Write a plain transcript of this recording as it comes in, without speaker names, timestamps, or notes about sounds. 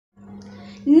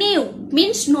New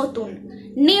means নতুন,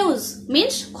 news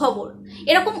means খবর।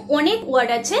 এরকম অনেক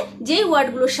ওয়ার্ড আছে যে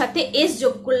ওয়ার্ডগুলোর সাথে এস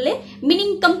যোগ করলে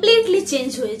মিনিং কমপ্লিটলি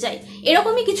চেঞ্জ হয়ে যায়।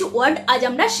 এরকমই কিছু ওয়ার্ড আজ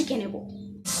আমরা শিখে নেব।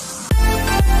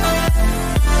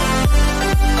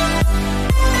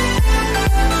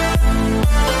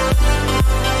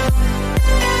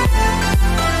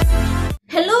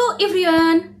 Hello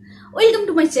everyone, welcome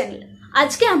to my channel.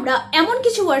 আজকে আমরা এমন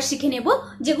কিছু ওয়ার্ড শিখে নেব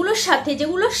যেগুলোর সাথে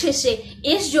যেগুলোর শেষে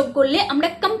এস যোগ করলে আমরা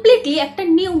কমপ্লিটলি একটা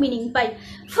new meaning pi.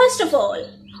 First of all,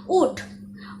 would.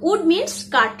 Would means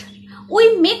কাঠ।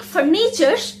 We make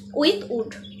furnitures with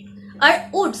would. R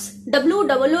Woods,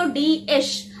 WOODS,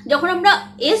 যখন আমরা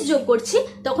এস যোগ করছি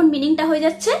তখন মিনিংটা হয়ে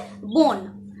যাচ্ছে বোন।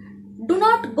 Do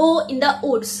not go in the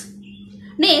Woods.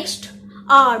 Next,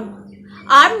 arm.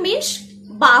 Arm means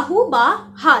বাহু বা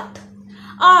হাত।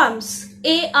 আর্মস,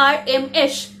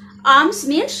 ARMS, arms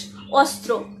means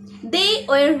অস্ত্র। They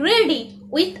were ready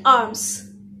with arms.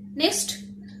 Next,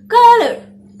 color.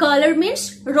 Color means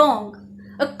wrong.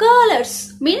 Colors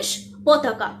means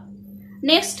পতাকা।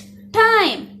 Next,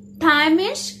 time. Time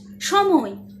means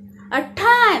সময়। আর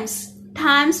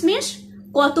times means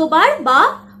কতবার বা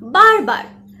বারবার।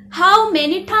 How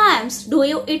many times do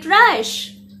you eat rice?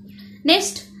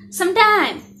 Next,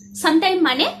 sometime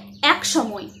মানে এক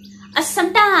সময়। আর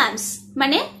sometimes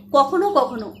মানে কখনো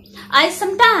কখনো। I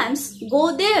sometimes go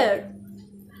there.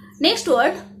 Next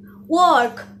word,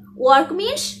 work. Work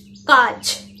means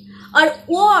কাজ। আর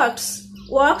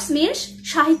works means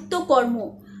সাহিত্য কর্ম।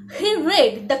 He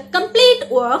read the complete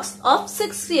works of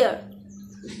Shakespeare.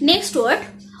 Next word,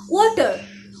 water.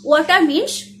 Water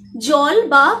means জল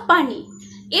বা পানি।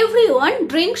 Everyone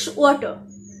drinks water.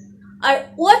 আর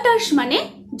waters মানে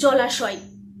জলাশয়।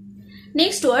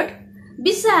 Next word,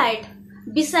 beside.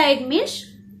 Beside means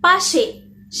পাশে,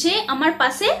 সে আমার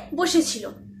পাশে বসেছিল।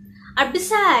 আর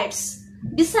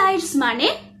besides মানে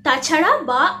তাছাড়া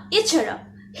বা এছাড়া।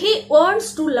 He wants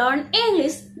to learn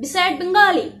English beside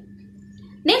Bengali.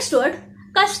 Next word,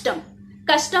 custom.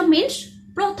 Custom means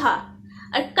প্রথা।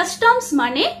 আর customs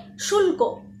মানে শুল্ক।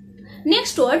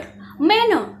 Next word,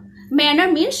 manner. Manner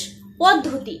means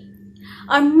পদ্ধতি।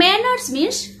 আর manners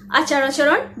means আচার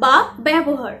আচরণ বা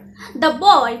ব্যবহার। The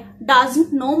boy doesn't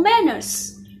know manners.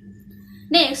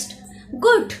 Next,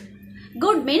 good.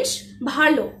 Good means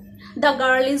ভালো। The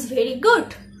girl is very good.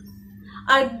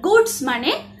 R goods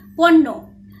মানে পণ্য।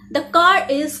 The car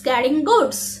is carrying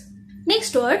goods.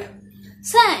 Next word,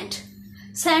 sand.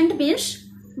 Sand means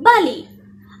বালি।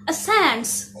 Sands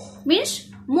means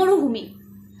মরুভূমি।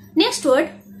 Next word,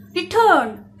 return.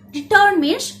 Return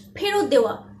means ফেরত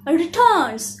দেওয়া।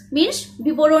 Returns means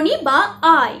বিবরণী বা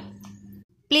আয়।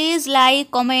 Please like,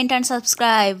 comment and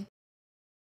subscribe.